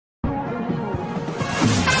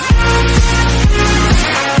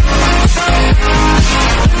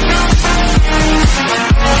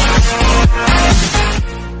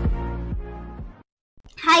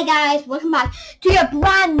guys, welcome back to a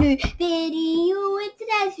brand new video. In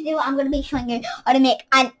today's video, I'm going to be showing you how to make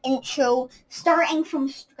an intro starting from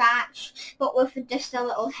scratch, but with just a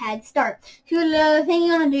little head start. So the thing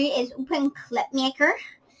you're going to do is open Clipmaker,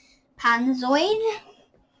 Panzoid,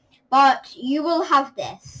 but you will have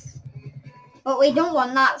this. But we don't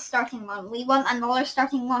want that starting one. We want another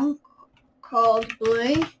starting one called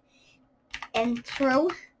Blue Intro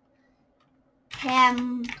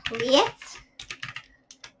Template.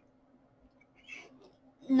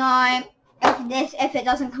 Now, if it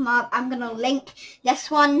doesn't come up, I'm gonna link this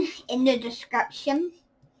one in the description.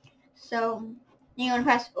 So you're gonna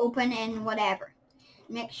press open and whatever.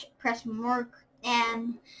 Press more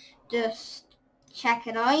and just check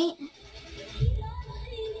it out.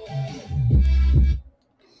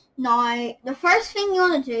 Now, the first thing you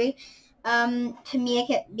wanna do to make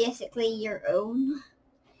it basically your own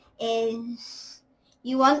is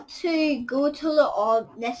you want to go to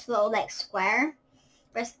this little like square.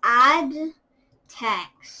 Press add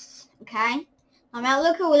text, okay? I might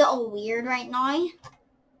look a little weird right now,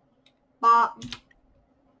 but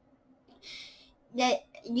that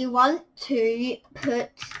you want to put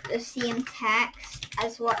the same text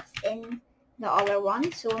as what's in the other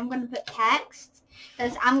one. So I'm going to put text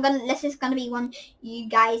because this is going to be one you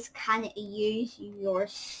guys can use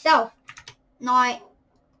yourself. Now,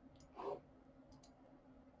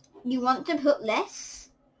 you want to put this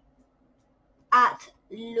at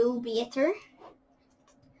low beta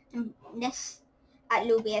and this at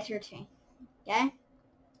low beta too. Okay? I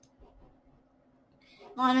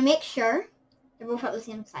want to make sure they're both at the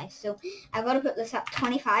same size. So I've got to put this at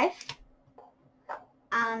 25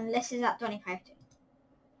 and this is at 25 too.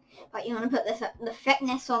 But you want to put this at the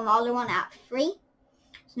thickness on the other one at 3.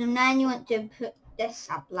 So now you want to put this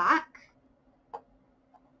at black.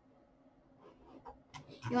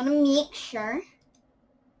 You want to make sure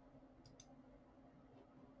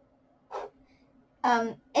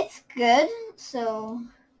it's good, so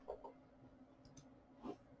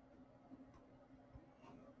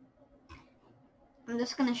I'm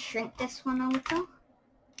just gonna shrink this one a little.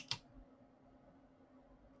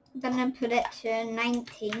 I'm gonna put it to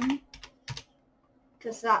 19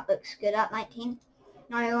 because that looks good at 19.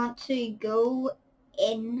 Now I want to go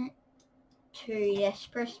in to this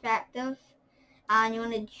perspective and you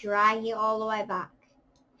want to drag it all the way back.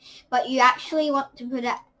 But you actually want to put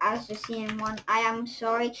it as the same one. I am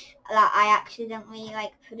sorry that I accidentally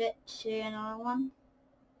put it to another one.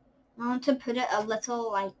 I want to put it a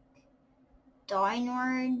little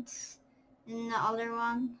downwards in the other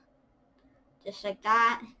one. Just like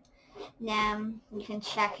that. Then you can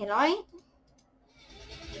check it out.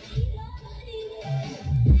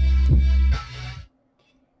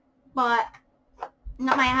 But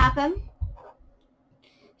that might happen.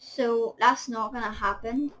 So that's not gonna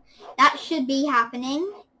happen. That should be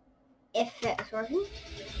happening if it's working.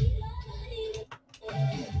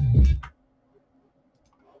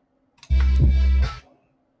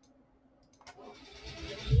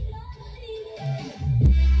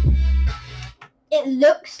 It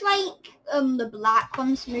looks like the black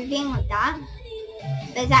one's moving like that.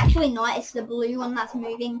 But it's actually not, it's the blue one that's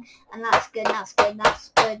moving, and that's good, that's good, that's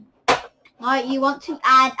good. Now you want to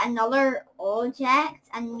add another object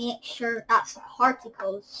and make sure that's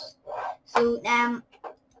particles. So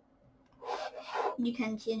you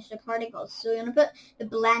can change the particles. So you're going to put the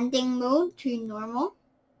blending mode to normal.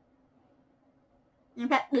 You're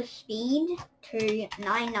going to put the speed to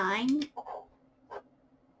 99.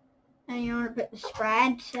 And you're going to put the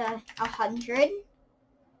spread to 100.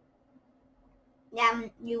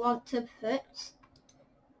 Then you want to put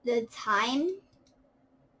the time,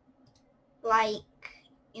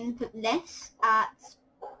 input this at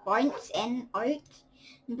bounce in, out,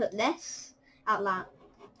 and put this at that.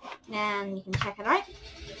 And you can check it out.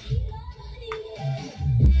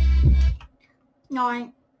 Now,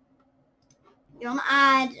 you want to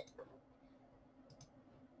add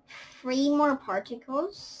 3 more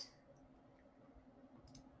particles.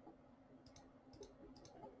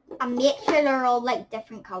 And make sure they're all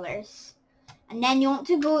different colors. And then you want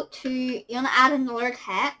to add another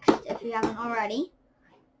text if you haven't already.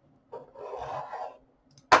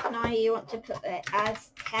 Now you want to put it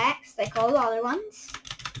as text like all the other ones.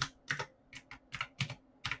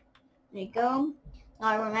 There you go.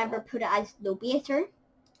 Now remember, put it as low beta.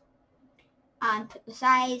 And put the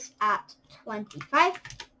size at 25.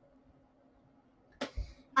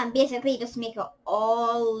 And basically just make it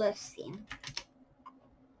all the same.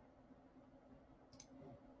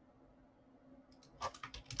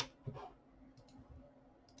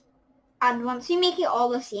 And once you make it all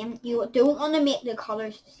the same, you don't want to make the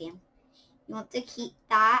colors the same. You want to keep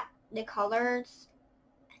that, the colors,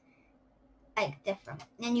 like different.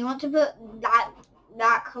 Then you want to put that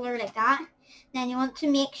color like that. Then you want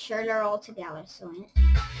to make sure they're all together. So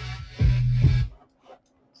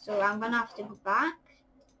I'm gonna have to go back.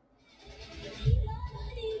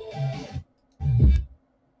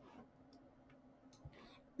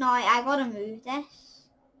 Now I gotta move this.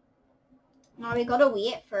 Now we gotta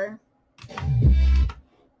wait for.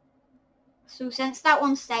 So since that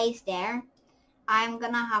one stays there, I'm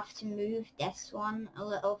gonna have to move this one a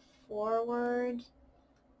little forward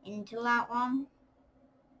into that one.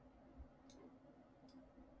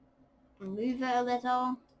 Move it a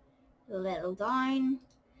little down.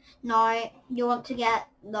 Now you want to get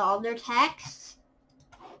the other text.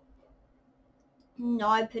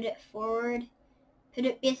 Now put it forward. Put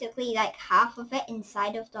it basically like half of it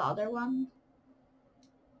inside of the other one.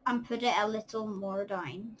 And put it a little more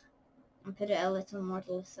down. And put it a little more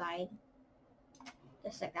to the side.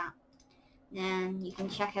 Just like that. Then you can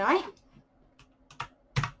check it out.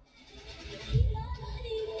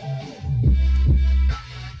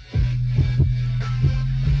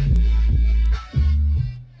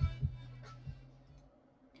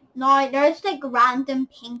 Now there's like random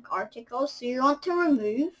pink articles, so you want to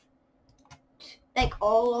remove like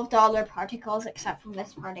all of the other particles except from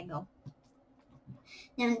this particle.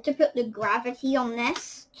 Then to put the gravity on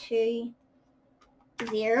this to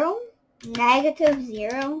 0,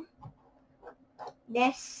 -0,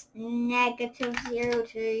 this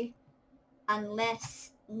 -0 and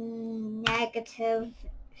this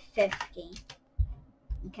 -50.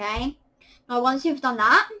 Okay? Now once you've done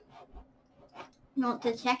that, you want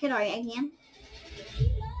to check it out again.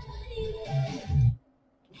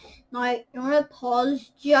 Now you want to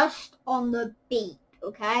pause just on the beat,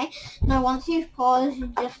 okay? Now once you've paused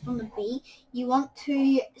just on the beat, you want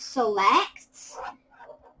to select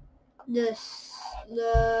the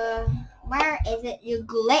where is it? Your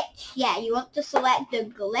glitch. Yeah, you want to select the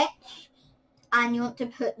glitch, and you want to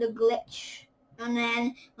put the glitch, and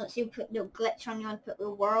then once you put the glitch on, you want to put the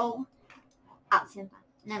whirl at the same time.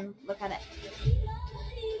 And then look at it.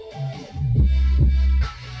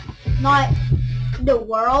 Now the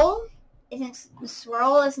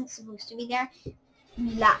swirl isn't supposed to be there.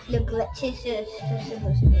 The glitch is just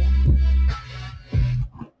supposed to be there.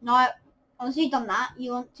 Now once you've done that,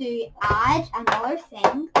 you want to add another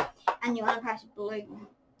thing, and you want to press blue.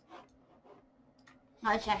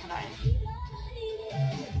 Now check it out.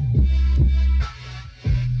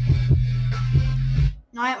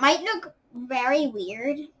 Now it might look very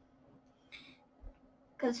weird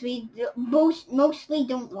because we mostly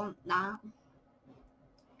don't want that.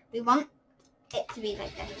 We want it to be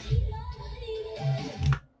like this.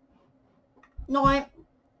 Now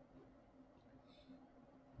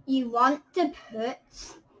you want to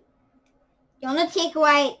take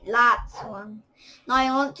away that one. Now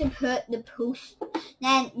you want to put the post.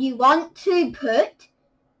 Then you want to put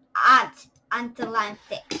at line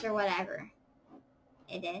 6 or whatever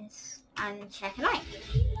it is, and check it out.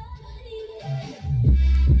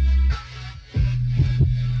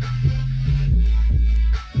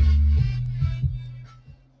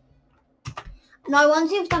 Now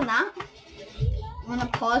once you've done that, I'm going to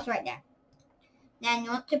pause right there. Then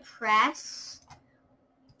you want to press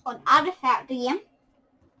on add effect again.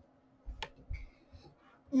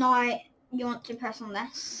 Now you want to press on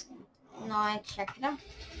this. Now check it out.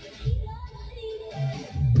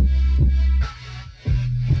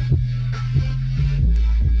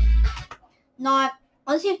 Now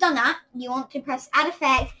once you've done that, you want to press add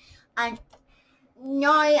effect, and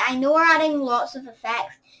now I know we're adding lots of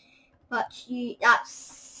effects, but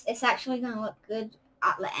it's actually going to look good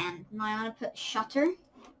at the end. Now I'm going to put shutter.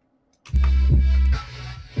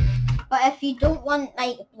 But if you don't want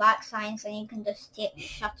like black signs, then you can just take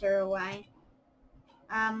shutter away.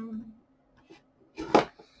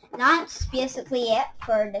 That's basically it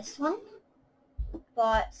for this one.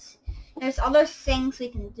 But there's other things we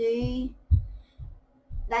can do.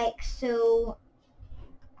 Like, so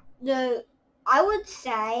I would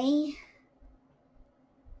say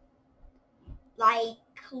like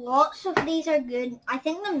lots of these are good. I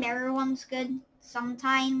think the mirror one's good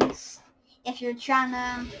sometimes if you're trying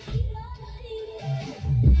to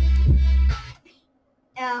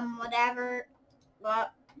whatever,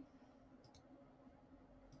 but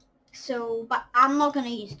I'm not gonna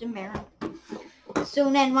use the mirror. So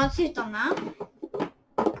then once you've done that,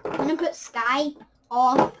 I'm gonna put sky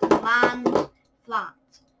off, land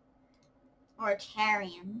flat, or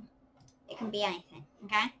terrain. It can be anything,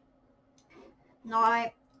 okay? Now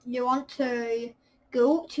you want to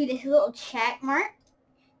go to this little check mark,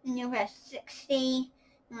 and you press 60,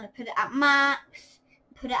 I'm going to put it at max,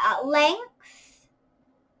 put it at length,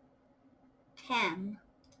 10.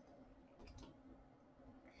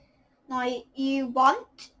 Now you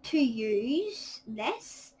want to use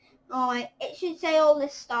this. Now it should say all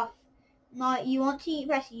this stuff. Now you want to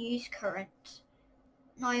press use current.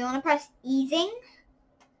 Now you want to press easing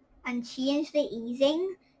and change the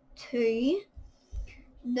easing to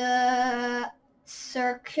the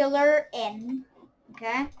circular in.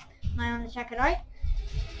 Okay, now I want to check it out.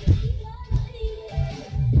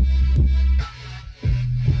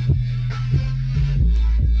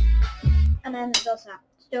 And then it does that.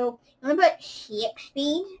 So you want to put shake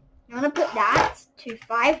speed. You want to put that to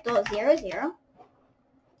 5.00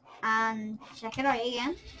 and check it out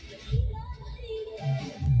again.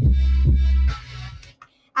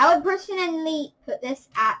 I would personally put this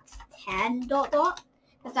at 10 ...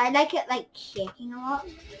 because I like it like shaking a lot.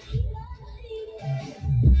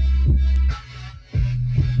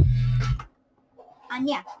 And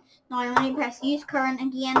yeah, now I want to press use current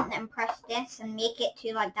again, then press this and make it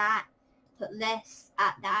to like that. Put this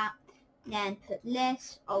at that, then put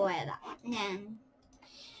this all the way at that. And then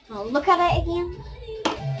we'll look at it again.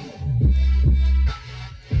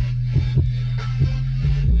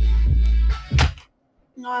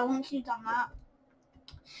 Now once you've done that,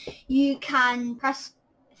 you can press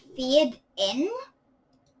fade in,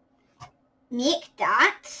 make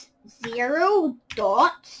that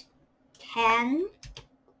 0.10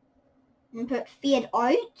 and put fade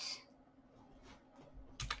out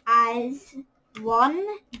as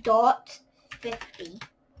 1.50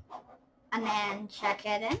 and then check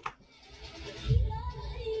it in.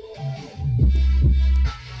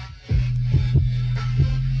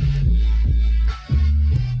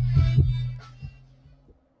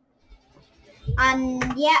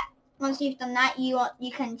 And yeah, once you've done that, you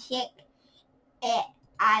can check it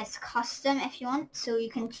as custom if you want, so you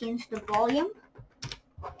can change the volume.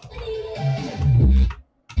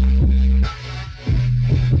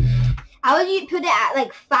 I would put it at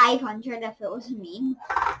like 500 if it was me.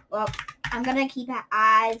 Well, I'm gonna keep it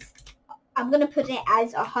as, I'm gonna put it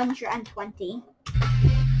as 120.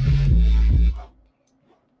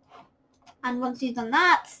 And once you've done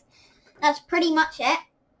that, that's pretty much it.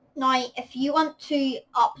 Now, if you want to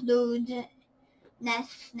upload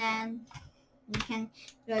this, then you can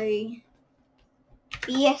go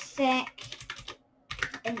basic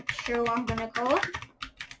intro, I'm gonna call it.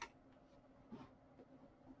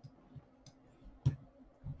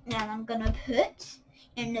 And I'm gonna put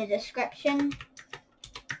in the description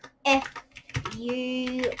if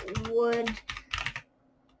you would,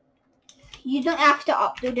 you don't have to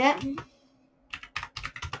upload it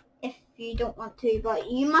if you don't want to,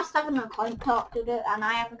 but you must have an account to upload it, and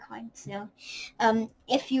I have an account, so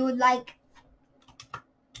if you would like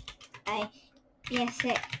a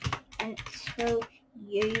basic intro,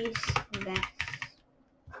 use this.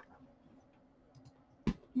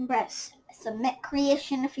 Press submit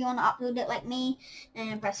creation if you want to upload it like me, and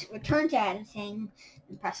then press return to editing,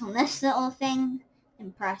 and press on this little thing,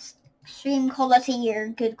 and press extreme quality or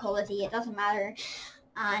good quality, it doesn't matter.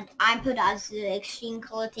 And I put as the extreme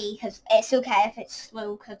quality because it's okay if it's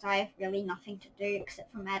slow, because I have really nothing to do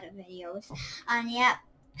except for edit videos. And yeah,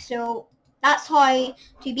 so that's how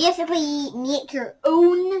to basically make your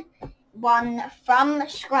own one from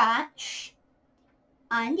scratch.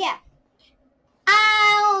 And yeah,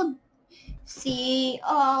 I'll see you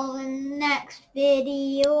all in the next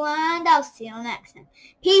video, and I'll see you next time.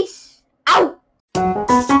 Peace out!